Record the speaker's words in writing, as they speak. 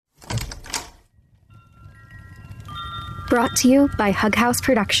Brought to you by Hug House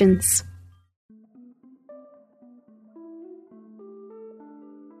Productions.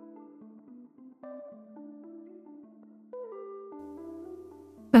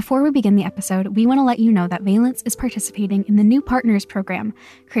 Before we begin the episode, we want to let you know that Valence is participating in the New Partners program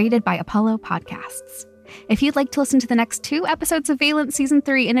created by Apollo Podcasts. If you'd like to listen to the next 2 episodes of Valence Season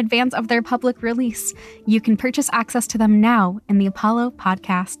 3 in advance of their public release, you can purchase access to them now in the Apollo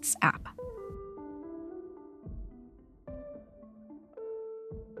Podcasts app.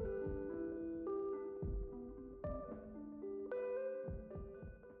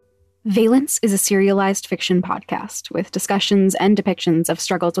 Valence is a serialized fiction podcast with discussions and depictions of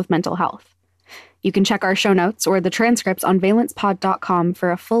struggles with mental health. You can check our show notes or the transcripts on valencepod.com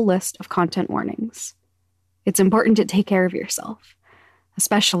for a full list of content warnings. It's important to take care of yourself,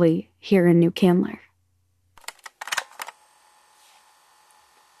 especially here in New Candler.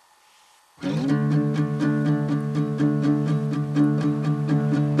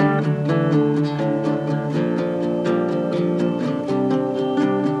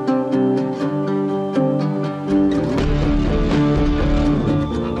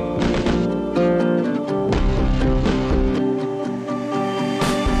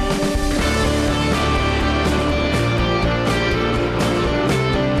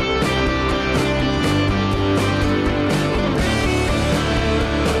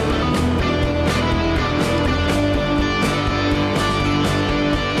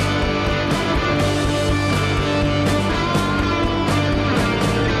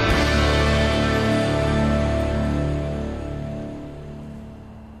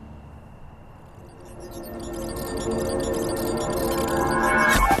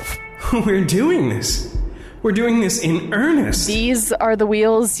 We're doing this. We're doing this in earnest. These are the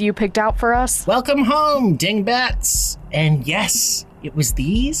wheels you picked out for us? Welcome home, dingbats. And yes, it was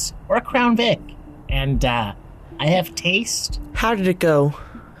these or a Crown Vic. And, I have taste. How did it go?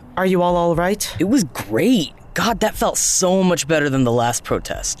 Are you all right? It was great. God, that felt so much better than the last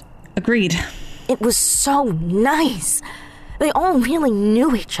protest. Agreed. It was so nice. They all really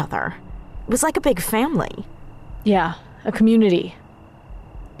knew each other. It was like a big family. Yeah, a community.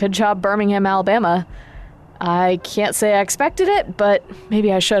 Good job, Birmingham, Alabama. I can't say I expected it, but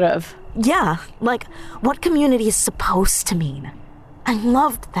maybe I should have. Yeah, like what community is supposed to mean. I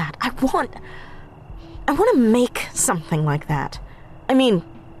loved that. I want to make something like that. I mean,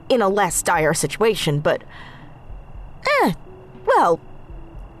 in a less dire situation, but well,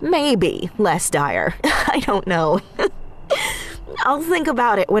 maybe less dire. I don't know. I'll think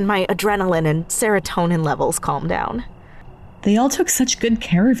about it when my adrenaline and serotonin levels calm down. They all took such good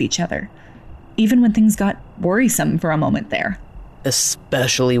care of each other, even when things got worrisome for a moment there.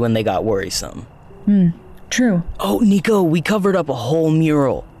 Especially when they got worrisome. True. Oh, Nico, we covered up a whole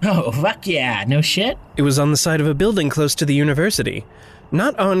mural. Oh, fuck yeah, no shit? It was on the side of a building close to the university.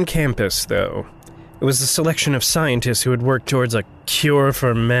 Not on campus, though. It was a selection of scientists who had worked towards a cure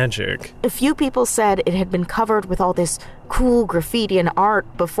for magic. A few people said it had been covered with all this cool graffiti and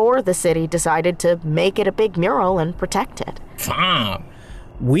art before the city decided to make it a big mural and protect it. Fine.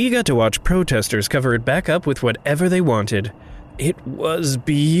 We got to watch protesters cover it back up with whatever they wanted. It was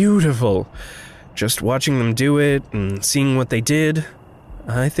beautiful. Just watching them do it and seeing what they did,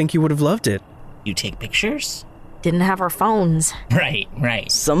 I think you would have loved it. You take pictures? Didn't have our phones.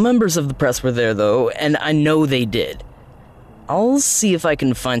 Right. Some members of the press were there, though, and I know they did. I'll see if I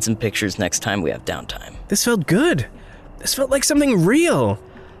can find some pictures next time we have downtime. This felt good. This felt like something real.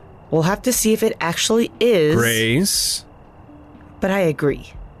 We'll have to see if it actually is. Grace? But I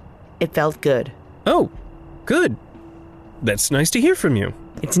agree. It felt good. Oh, good. That's nice to hear from you.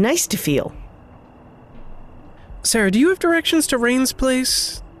 It's nice to feel. Sarah, do you have directions to Rain's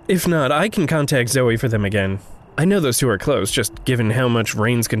place? If not, I can contact Zoe for them again. I know those two are close, just given how much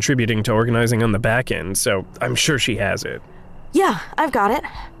Rain's contributing to organizing on the back end, so I'm sure she has it. Yeah, I've got it.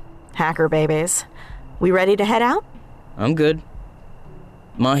 Hacker babies. We ready to head out? I'm good.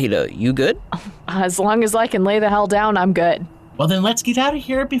 Mahida, you good? As long as I can lay the hell down, I'm good. Well, then let's get out of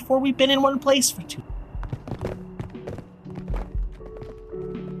here before we've been in one place for too.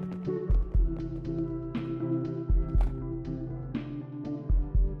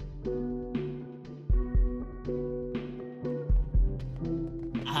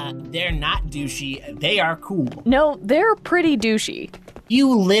 They're not douchey. They are cool. No, they're pretty douchey.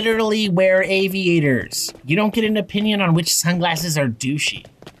 You literally wear aviators. You don't get an opinion on which sunglasses are douchey.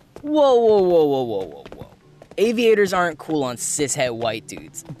 Whoa. Aviators aren't cool on cishet white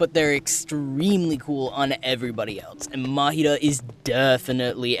dudes, but they're extremely cool on everybody else, and Mahida is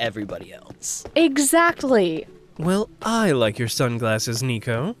definitely everybody else. Exactly. Well, I like your sunglasses,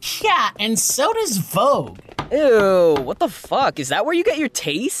 Nico. Yeah, and so does Vogue. Ew, what the fuck? Is that where you get your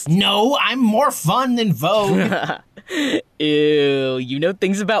taste? No, I'm more fun than Vogue. Ew, you know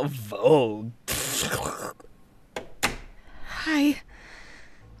things about Vogue. Hi.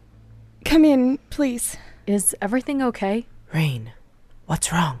 Come in, please. Is everything okay? Rain,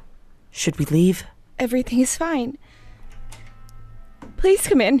 what's wrong? Should we leave? Everything is fine. Please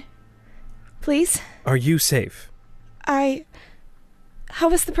come in. Please. Are you safe? How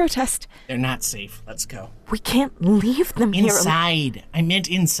was the protest? They're not safe. Let's go. We can't leave them here. Inside. I meant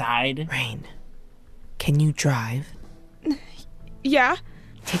inside. Rain, can you drive? Yeah?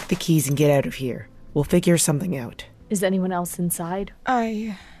 Take the keys and get out of here. We'll figure something out. Is anyone else inside?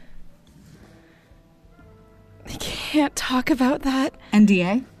 I can't talk about that.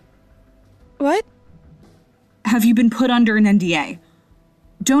 NDA? What? Have you been put under an NDA?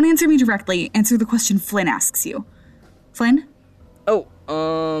 Don't answer me directly. Answer the question Flynn asks you. Flynn?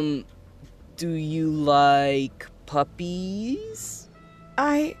 Oh, do you like puppies?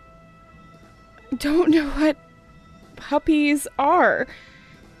 I don't know what puppies are.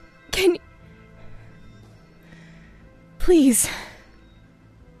 Can... Please,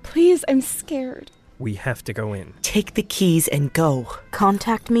 I'm scared. We have to go in. Take the keys and go.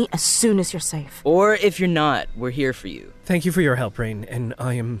 Contact me as soon as you're safe. Or if you're not, we're here for you. Thank you for your help, Rain, and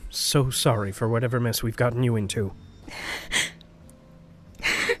I am so sorry for whatever mess we've gotten you into.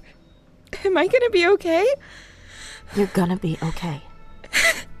 Am I gonna be okay? You're gonna be okay.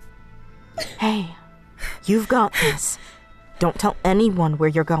 Hey, you've got this. Don't tell anyone where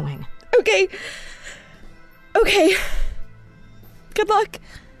you're going. Okay. Good luck.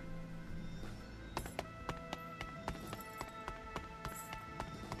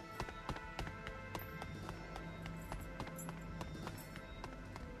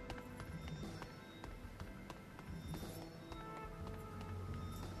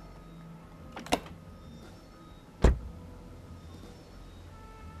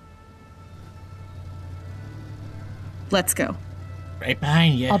 Let's go. Right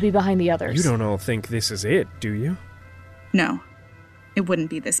behind you. I'll be behind the others. You don't all think this is it, do you? No, it wouldn't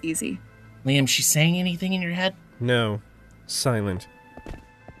be this easy. Liam, she saying anything in your head? No. Silent.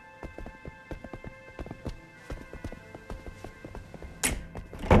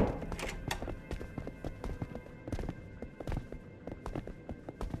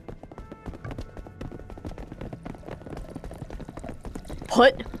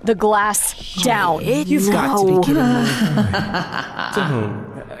 Put the glass down. You've got to be kidding me.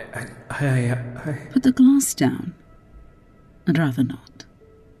 Don't. Put the glass down. I'd rather not.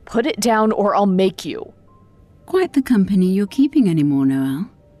 Put it down or I'll make you. Quite the company you're keeping anymore,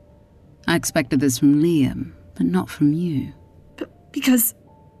 Noelle. I expected this from Liam, but not from you. Because...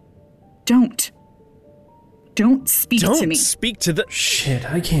 Don't speak to me. Don't speak to the...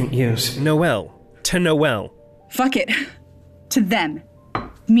 Shit, I can't use... Noelle. To Noelle. Fuck it. To them.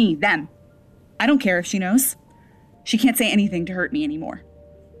 Me, them. I don't care if she knows. She can't say anything to hurt me anymore.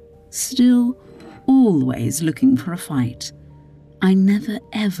 Still, always looking for a fight. I never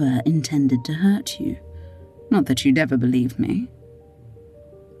ever intended to hurt you. Not that you'd ever believe me.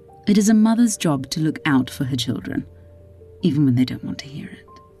 It is a mother's job to look out for her children, even when they don't want to hear it.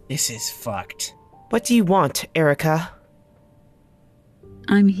 This is fucked. What do you want, Erica?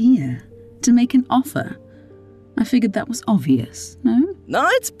 I'm here to make an offer. I figured that was obvious, no? No,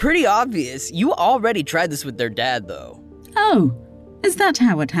 it's pretty obvious. You already tried this with their dad, though. Oh, is that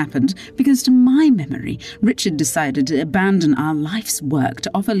how it happened? Because to my memory, Richard decided to abandon our life's work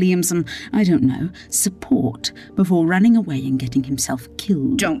to offer Liam some, I don't know, support before running away and getting himself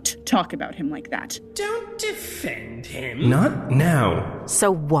killed. Don't talk about him like that. Don't defend him. Not now.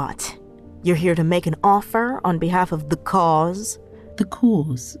 So what? You're here to make an offer on behalf of the cause? The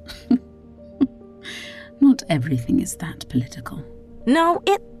cause. Not everything is that political. No,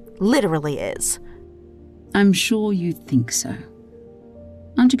 it literally is. I'm sure you think so.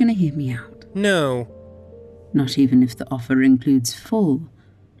 Aren't you going to hear me out? No. Not even if the offer includes full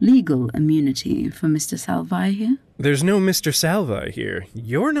legal immunity for Mr. Salvi here? There's no Mr. Salvi here.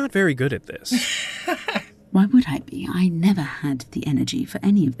 You're not very good at this. Why would I be? I never had the energy for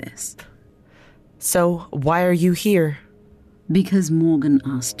any of this. So, why are you here? Because Morgan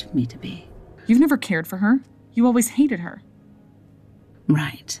asked me to be. You've never cared for her. You always hated her.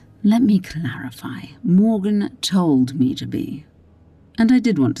 Right. Let me clarify. Morgan told me to be. And I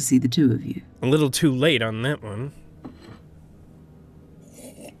did want to see the two of you. A little too late on that one.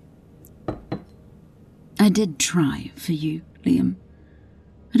 I did try for you, Liam.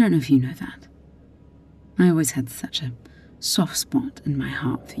 I don't know if you know that. I always had such a soft spot in my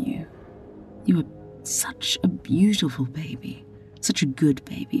heart for you. You were such a beautiful baby. Such a good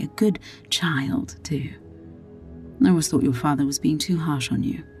baby. A good child, too. I always thought your father was being too harsh on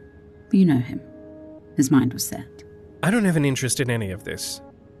you. But you know him. His mind was set. I don't have an interest in any of this.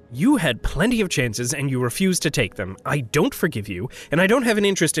 You had plenty of chances and you refused to take them. I don't forgive you, and I don't have an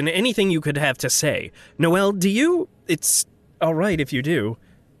interest in anything you could have to say. Noelle, do you? It's all right if you do.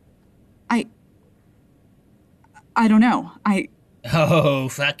 I don't know. Oh,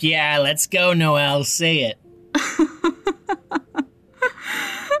 fuck yeah, let's go, Noelle, say it.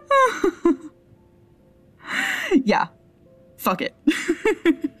 Yeah. Fuck it.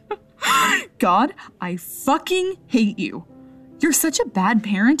 God, I fucking hate you. You're such a bad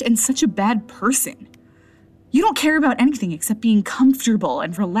parent and such a bad person. You don't care about anything except being comfortable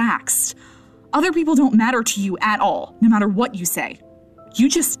and relaxed. Other people don't matter to you at all, no matter what you say. You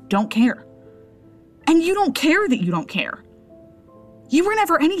just don't care. And you don't care that you don't care. You were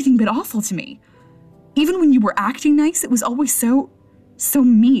never anything but awful to me. Even when you were acting nice, it was always so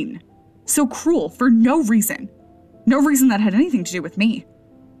mean, so cruel for no reason. No reason that had anything to do with me.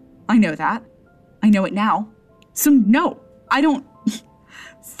 I know that. I know it now. So no, I don't.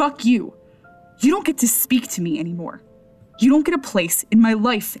 Fuck you. You don't get to speak to me anymore. You don't get a place in my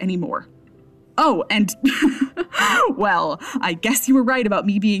life anymore. Oh, and well, I guess you were right about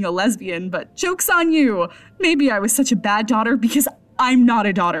me being a lesbian, but joke's on you. Maybe I was such a bad daughter because I'm not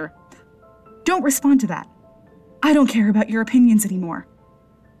a daughter. Don't respond to that. I don't care about your opinions anymore.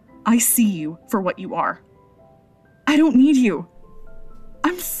 I see you for what you are. I don't need you.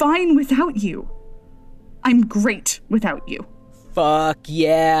 I'm fine without you. I'm great without you. Fuck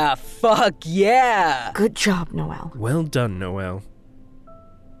yeah. Fuck yeah. Good job, Noelle. Well done, Noelle.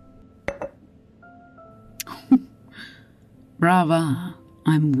 Brava,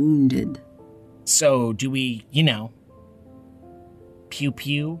 I'm wounded. So, do we,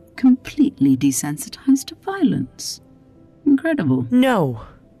 pew-pew? Completely desensitized to violence. Incredible. No.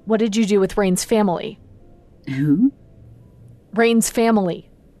 What did you do with Rain's family? Who? Rain's family.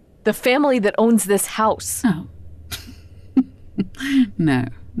 The family that owns this house. Oh. No,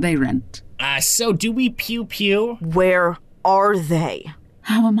 they rent. So do we pew-pew? Where are they?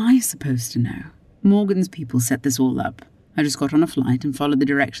 How am I supposed to know? Morgan's people set this all up. I just got on a flight and followed the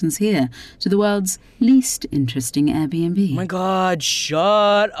directions here to the world's least interesting Airbnb. Oh my god,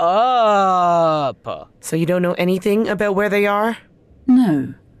 shut up! So you don't know anything about where they are?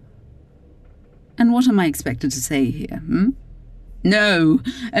 No. And what am I expected to say here, No,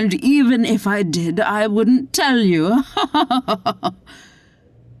 and even if I did, I wouldn't tell you.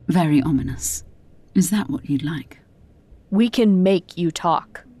 Very ominous. Is that what you'd like? We can make you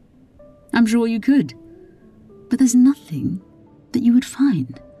talk. I'm sure you could. But there's nothing that you would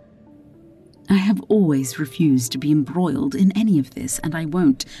find. I have always refused to be embroiled in any of this, and I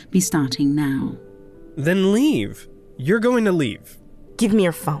won't be starting now. Then leave. You're going to leave. Give me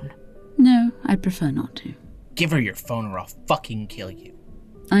your phone. No, I'd prefer not to. Give her your phone or I'll fucking kill you.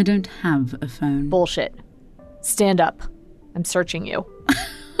 I don't have a phone. Bullshit. Stand up. I'm searching you.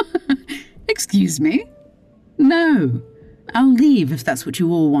 Excuse me? No. I'll leave if that's what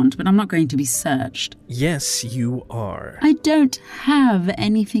you all want, but I'm not going to be searched. Yes, you are. I don't have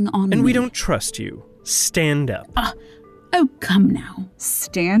anything on me. And we don't trust you. Stand up. Oh, come now.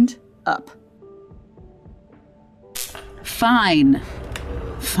 Stand up. Fine.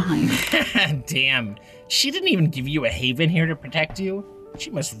 Damn. She didn't even give you a haven here to protect you? She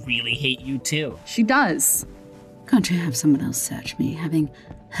must really hate you too. She does. Can't you have someone else search me? Having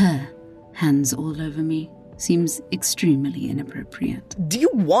her hands all over me seems extremely inappropriate. Do you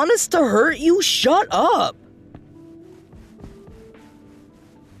want us to hurt you? Shut up!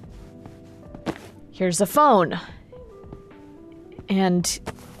 Here's a phone. And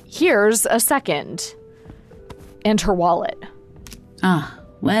here's a second. And her wallet.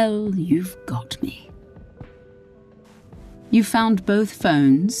 Well, you've got me. You found both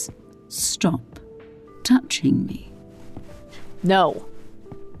phones. Stop touching me. No.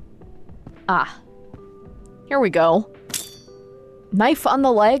 Here we go. Knife on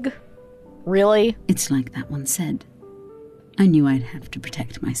the leg? Really? It's like that one said. I knew I'd have to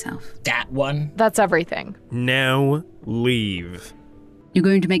protect myself. That one? That's everything. Now leave. You're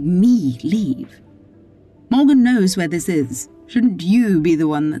going to make me leave? Morgan knows where this is. Shouldn't you be the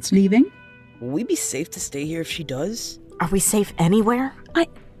one that's leaving? Will we be safe to stay here if she does? Are we safe anywhere?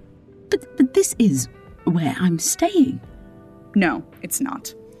 But this is where I'm staying. No, it's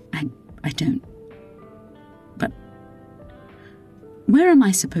not. I don't. But where am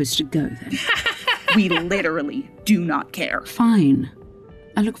I supposed to go then? We literally do not care. Fine.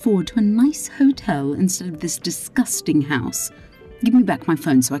 I look forward to a nice hotel instead of this disgusting house. Give me back my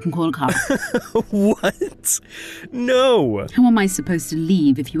phone so I can call a car. What? No. How am I supposed to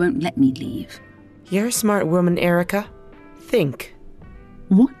leave if you won't let me leave? You're a smart woman, Erica. Think.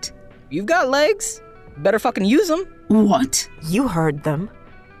 What? You've got legs. Better fucking use them. What? You heard them.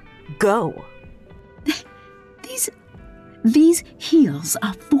 Go. These heels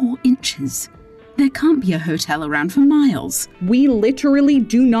are 4 inches. There can't be a hotel around for miles. We literally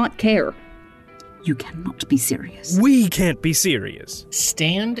do not care. You cannot be serious. We can't be serious.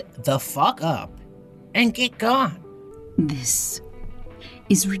 Stand the fuck up and get gone. This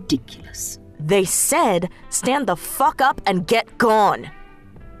is ridiculous. They said, stand the fuck up and get gone.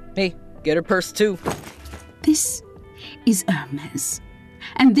 Hey, get her purse too. This is Hermes.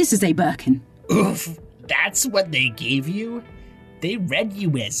 And this is a Birkin. Oof, that's what they gave you? They read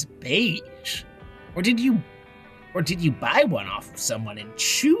you as beige. Or did you buy one off of someone and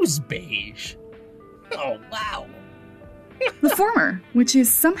choose beige? Oh, wow. The former, which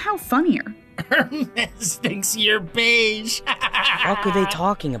is somehow funnier. Hermes thinks you're beige. What are they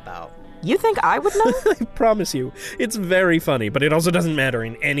talking about? You think I would know? I promise you, it's very funny, but it also doesn't matter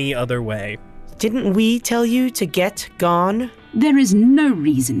in any other way. Didn't we tell you to get gone? There is no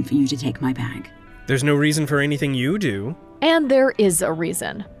reason for you to take my bag. There's no reason for anything you do. And there is a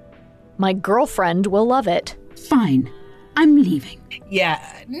reason. My girlfriend will love it. Fine. I'm leaving.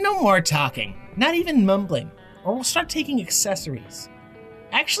 Yeah, no more talking. Not even mumbling. Or we'll start taking accessories.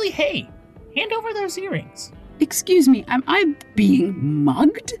 Actually, hey, hand over those earrings. Excuse me, am I being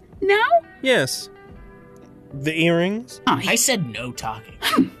mugged now? Yes. The earrings? I said no talking.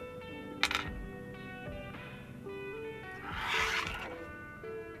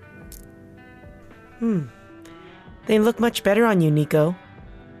 They look much better on you, Nico.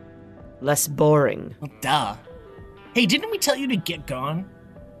 Less boring. Well, duh. Hey, didn't we tell you to get gone?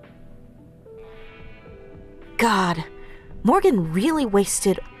 God, Morgan really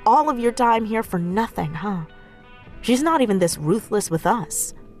wasted all of your time here for nothing, huh? She's not even this ruthless with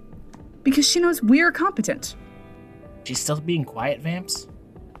us. Because she knows we're competent. She's still being quiet, Vamps?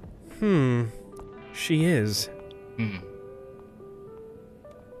 She is.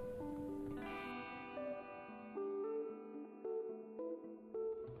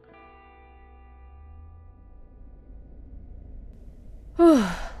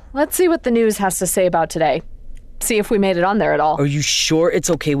 Let's see what the news has to say about today. See if we made it on there at all. Are you sure it's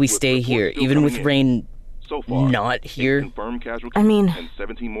okay we stay here, even with Rain not here? I mean,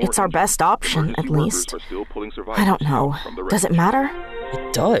 it's our best option, at least. I don't know. Does it matter?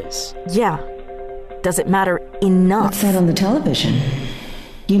 It does. Yeah. Does it matter enough? What's that on the television?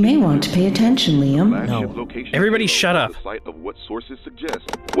 You may want to pay attention, Liam. No. Everybody shut up. The site of what sources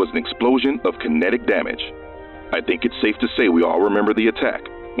suggest was an explosion of kinetic damage. I think it's safe to say we all remember the attack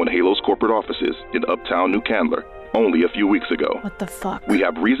when Halo's corporate offices in uptown New Candler only a few weeks ago. What the fuck? We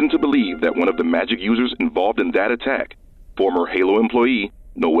have reason to believe that one of the magic users involved in that attack, former Halo employee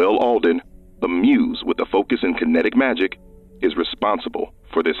Noelle Alden, the muse with a focus in kinetic magic, is responsible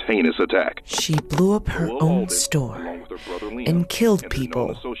for this heinous attack. She blew up her own store and killed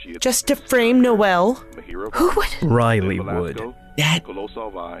people just to frame Noelle. Who would? Riley would.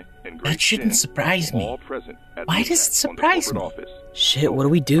 That shouldn't surprise me. Why does it surprise me? Shit, what do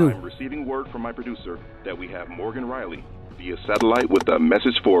we do? I'm receiving word from my producer that we have Morgan Riley via satellite with a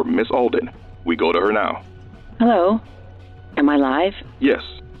message for Miss Alden. We go to her now. Hello? Am I live? Yes.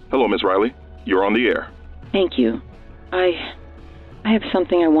 Hello, Miss Riley. You're on the air. Thank you. I have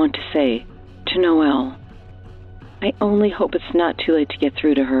something I want to say to Noelle. I only hope it's not too late to get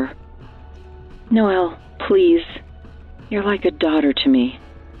through to her. Noelle, please. You're like a daughter to me.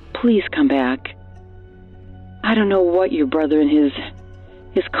 Please come back. I don't know what your brother and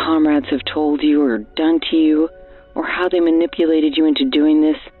his comrades have told you or done to you, or how they manipulated you into doing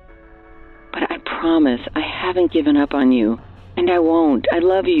this, but I promise I haven't given up on you, and I won't. I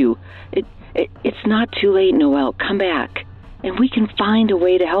love you. It's not too late, Noelle. Come back, and we can find a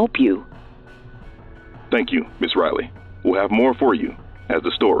way to help you. Thank you, Miss Riley. We'll have more for you as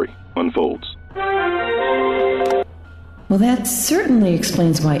the story unfolds. Well, that certainly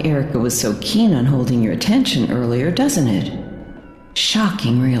explains why Erica was so keen on holding your attention earlier, doesn't it?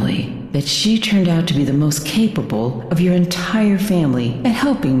 Shocking, really, that she turned out to be the most capable of your entire family at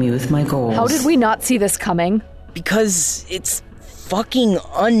helping me with my goals. How did we not see this coming? Because it's fucking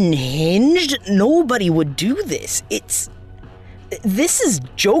unhinged. Nobody would do this. This is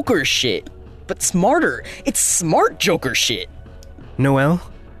Joker shit, but smarter. It's smart Joker shit. Noelle?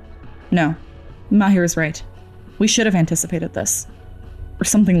 No. Mahir is right. We should have anticipated this. Or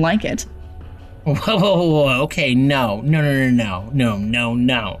something like it. Whoa, okay, no.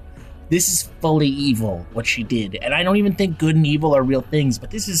 This is fully evil, what she did. And I don't even think good and evil are real things, but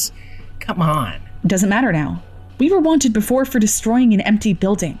this is... Come on. Doesn't matter now. We were wanted before for destroying an empty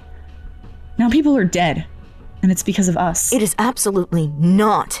building. Now people are dead, and it's because of us. It is absolutely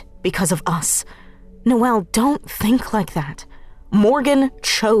not because of us. Noelle, don't think like that. Morgan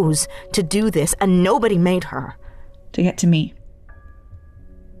chose to do this, and nobody made her. To get to me,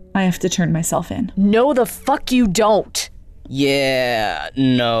 I have to turn myself in. No, the fuck you don't. Yeah,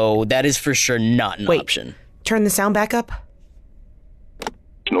 no, that is for sure not an option. Turn the sound back up.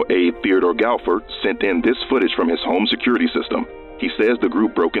 Aide Theodore Galford sent in this footage from his home security system. He says the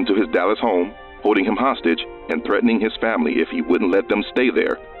group broke into his Dallas home, holding him hostage and threatening his family if he wouldn't let them stay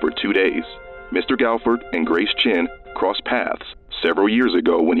there for 2 days. Mr. Galford and Grace Chen crossed paths several years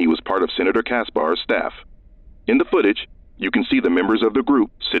ago when he was part of Senator Kaspar's staff. In the footage, you can see the members of the group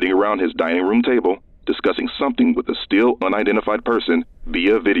sitting around his dining room table discussing something with a still unidentified person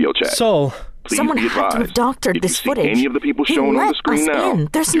via video chat. Saul, please someone be had advised, to have doctored if this you see footage. any of the people He shown on let the screen us now, in.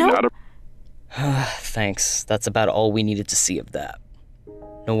 There's do no... not Thanks. That's about all we needed to see of that.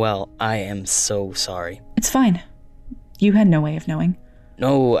 Noelle, I am so sorry. It's fine. You had no way of knowing.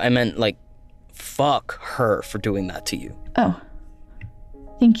 No, I meant, like, fuck her for doing that to you. Oh.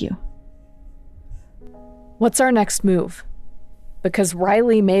 Thank you. What's our next move? Because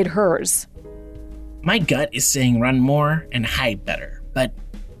Riley made hers. My gut is saying run more and hide better, but...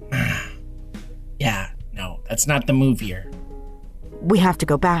 yeah, no, that's not the move here. We have to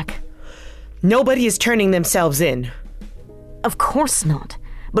go back. Nobody is turning themselves in. Of course not.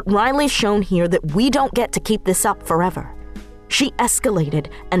 But Riley's shown here that we don't get to keep this up forever. She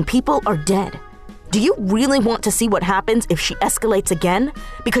escalated, and people are dead. Do you really want to see what happens if she escalates again?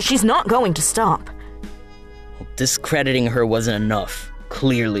 Because she's not going to stop. Discrediting her wasn't enough,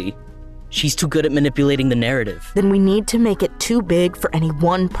 clearly. She's too good at manipulating the narrative. Then we need to make it too big for any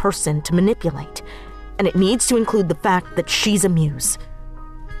one person to manipulate. And it needs to include the fact that she's a muse.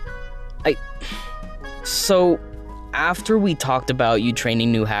 So, after we talked about you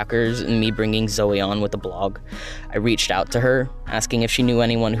training new hackers and me bringing Zoe on with the blog, I reached out to her, asking if she knew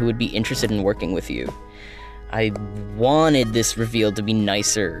anyone who would be interested in working with you. I wanted this reveal to be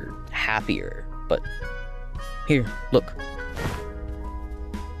nicer, happier, but... Here, look.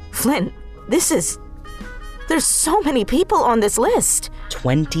 Flynn, there's so many people on this list.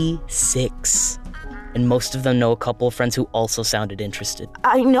 26. And most of them know a couple of friends who also sounded interested.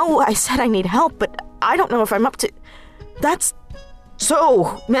 I know I said I need help, but I don't know if I'm up to... That's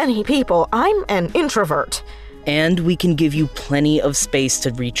so many people. I'm an introvert. And we can give you plenty of space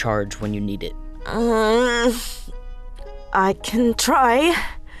to recharge when you need it. I can try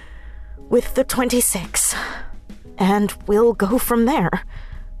with the 26. And we'll go from there.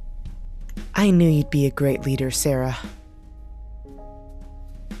 I knew you'd be a great leader, Sarah.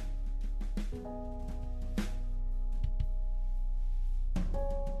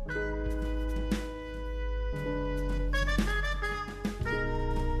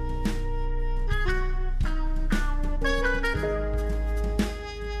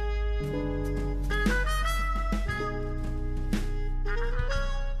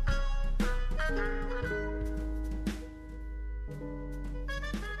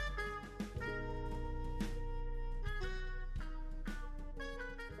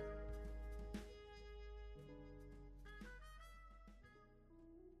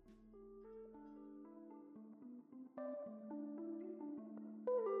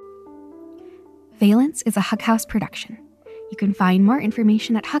 Valence is a Hug House production. You can find more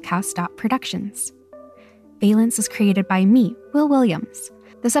information at hughouse.productions. Valence is created by me, Will Williams.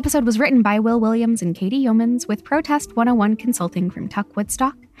 This episode was written by Will Williams and Katie Yeomans with Protest 101 consulting from Tuck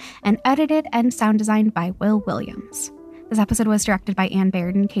Woodstock, and edited and sound designed by Will Williams. This episode was directed by Ann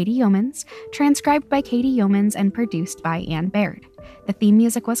Baird and Katie Yeomans, transcribed by Katie Yeomans, and produced by Ann Baird. The theme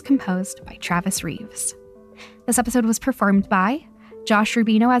music was composed by Travis Reeves. This episode was performed by Josh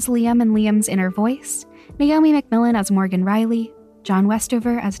Rubino as Liam and Liam's inner voice, Naomi McMillan as Morgan Riley, John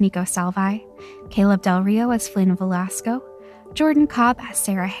Westover as Nico Salvi, Caleb Del Rio as Flynn Velasco, Jordan Cobb as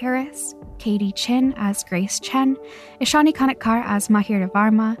Sarah Harris, Katie Chin as Grace Chen, Ishani Kanakkar as Mahir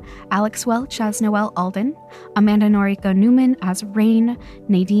Varma, Alex Welch as Noelle Alden, Amanda Noriko Newman as Rain,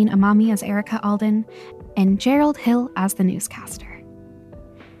 Nadine Amami as Erica Alden, and Gerald Hill as the newscaster.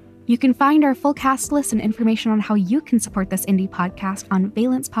 You can find our full cast list and information on how you can support this indie podcast on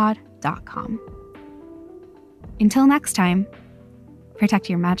valencepod.com. Until next time, protect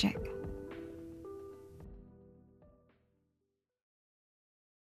your magic.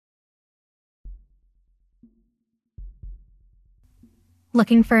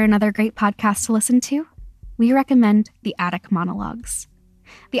 Looking for another great podcast to listen to? We recommend The Attic Monologues.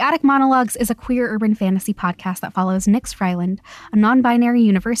 The Attic Monologues is a queer urban fantasy podcast that follows Nyx Fryland, a non-binary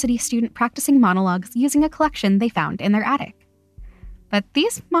university student practicing monologues using a collection they found in their attic. But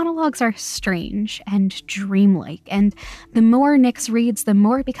these monologues are strange and dreamlike, and the more Nyx reads, the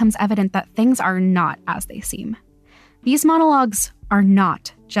more it becomes evident that things are not as they seem. These monologues are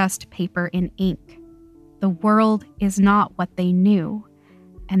not just paper and ink. The world is not what they knew,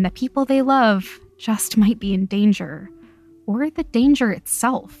 and the people they love just might be in danger, or the danger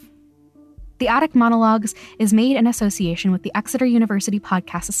itself. The Attic Monologues is made in association with the Exeter University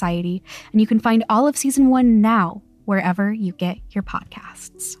Podcast Society, and you can find all of Season 1 now wherever you get your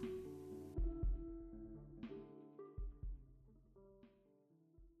podcasts.